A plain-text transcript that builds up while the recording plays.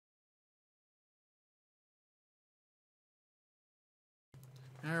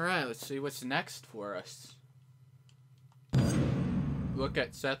Alright, let's see what's next for us. Look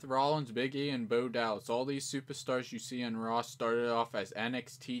at Seth Rollins, Big E, and Bo Dallas. All these superstars you see on Raw started off as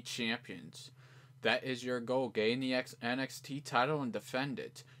NXT champions. That is your goal. Gain the NXT title and defend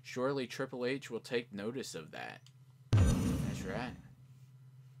it. Surely Triple H will take notice of that. That's right.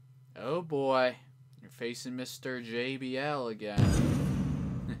 Oh boy. You're facing Mr. JBL again.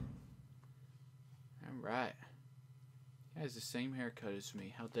 Alright. He has the same haircut as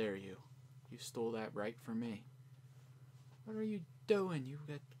me. How dare you? You stole that right from me. What are you doing? You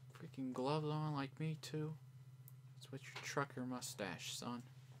got freaking gloves on like me too? That's what your trucker mustache, son.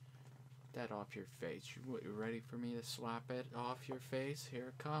 Get that off your face. You ready for me to slap it off your face? Here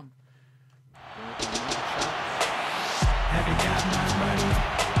it come. Have you got my money?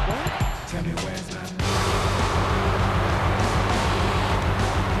 What? Tell me where's my money?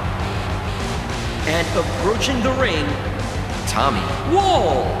 And approaching the ring, Tommy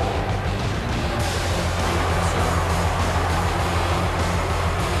Wall.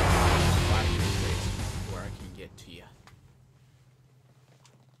 Slap your face before I can get to you.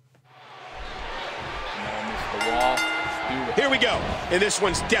 Come on, Mr. Wall. Let's do it. Here we go. And this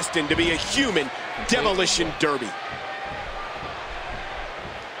one's destined to be a human demolition derby.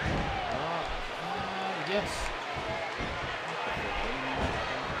 Yes.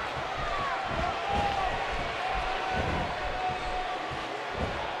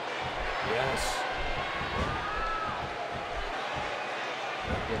 Yes.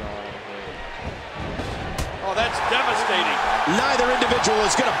 Oh, that's devastating. Neither individual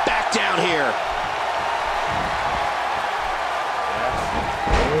is going to back down here.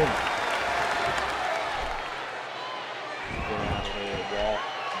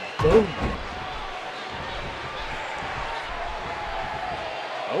 Boom.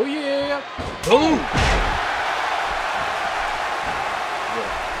 Oh yeah. Boom.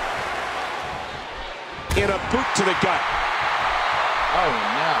 In a boot to the gut. Oh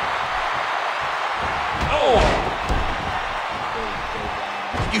no. Oh.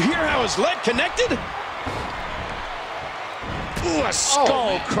 You hear how his leg connected? Ooh, a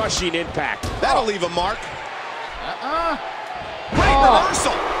skull-crushing impact. That'll leave a mark. Great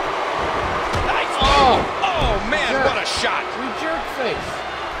reversal. Nice. Oh man, what a shot. You jerk face.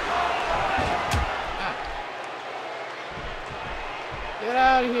 Get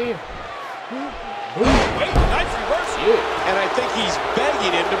out of here. Wait, nice reversal. Yeah. And I think he's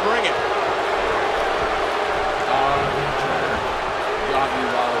begging him to bring it. Got me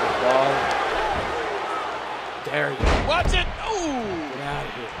while it was ball. There you go. Watch it. Ooh. Get out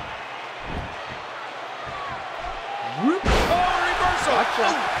of here. Oh, reversal. Gotcha.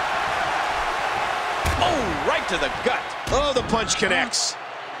 Oh, right to the gut. Oh, the punch connects.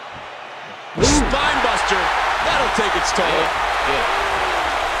 Spine buster. That'll take its toll. Yeah.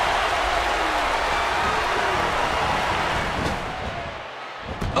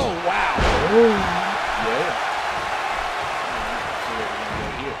 Oh, wow. Yeah.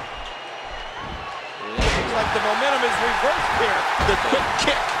 Looks like the momentum is reversed here. The quick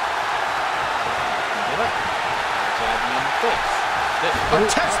kick. A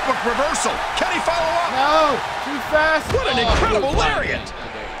textbook reversal. Can he follow up? No, too fast. What an incredible lariat.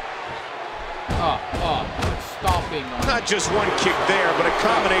 Stomping. Not just one kick there, but a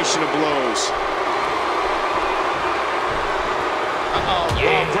combination of blows.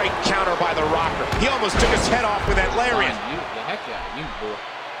 Yeah. Oh, great counter by the Rocker. He almost took his head off with that lariat. The heck yeah, you boy.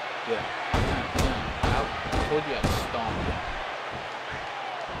 Yeah. I told you I'd stomp.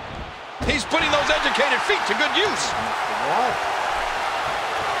 He's putting those educated feet to good use.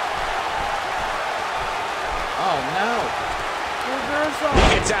 Oh no. Reversal.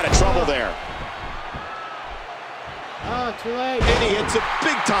 He gets out of trouble there. Oh, too late. And he hits a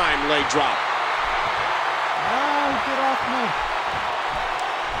big-time leg drop. Oh, get off me.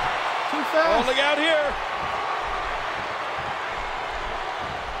 Too fast. Oh, look out here.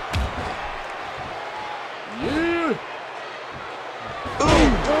 Yeah. Ooh,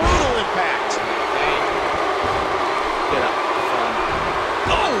 brutal impact. Get up, son.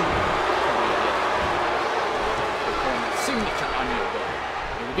 Oh! Signature on your door.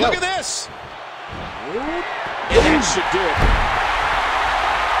 Here we go. Look at this. And that should do it.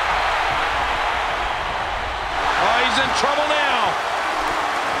 Oh, he's in trouble now.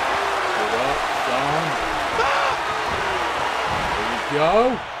 Get up, son. There we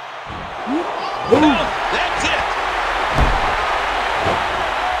go. Oh, that's it.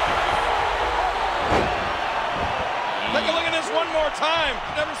 Take a look at this one more time.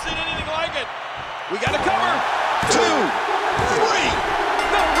 Never seen anything like it. We got to cover. 2, 3.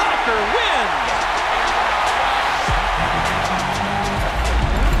 The Rocker wins.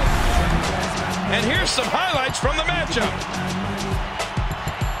 some highlights from the matchup.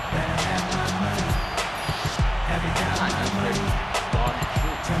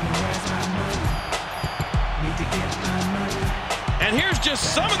 And here's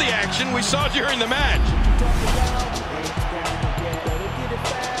just some of the action we saw during the match.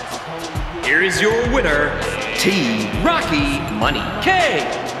 Here is your winner, Team Rocky Money K.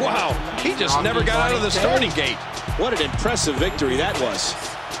 Wow, he just never got out of the starting gate. What an impressive victory that was.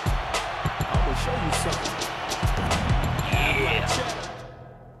 I'm gonna show you something.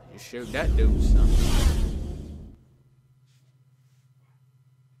 You showed that dude something.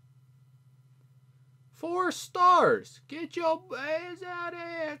 4 stars. Get your ass out of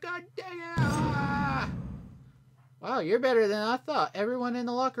here. God dang it. Wow, you're better than I thought. Everyone in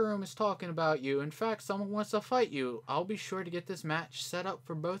the locker room is talking about you. In fact, someone wants to fight you. I'll be sure to get this match set up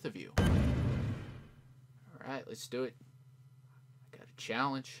for both of you. Alright, let's do it. I got a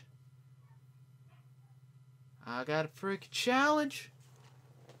challenge. I got a freaking challenge.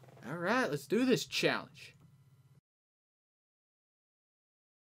 Alright, let's do this challenge.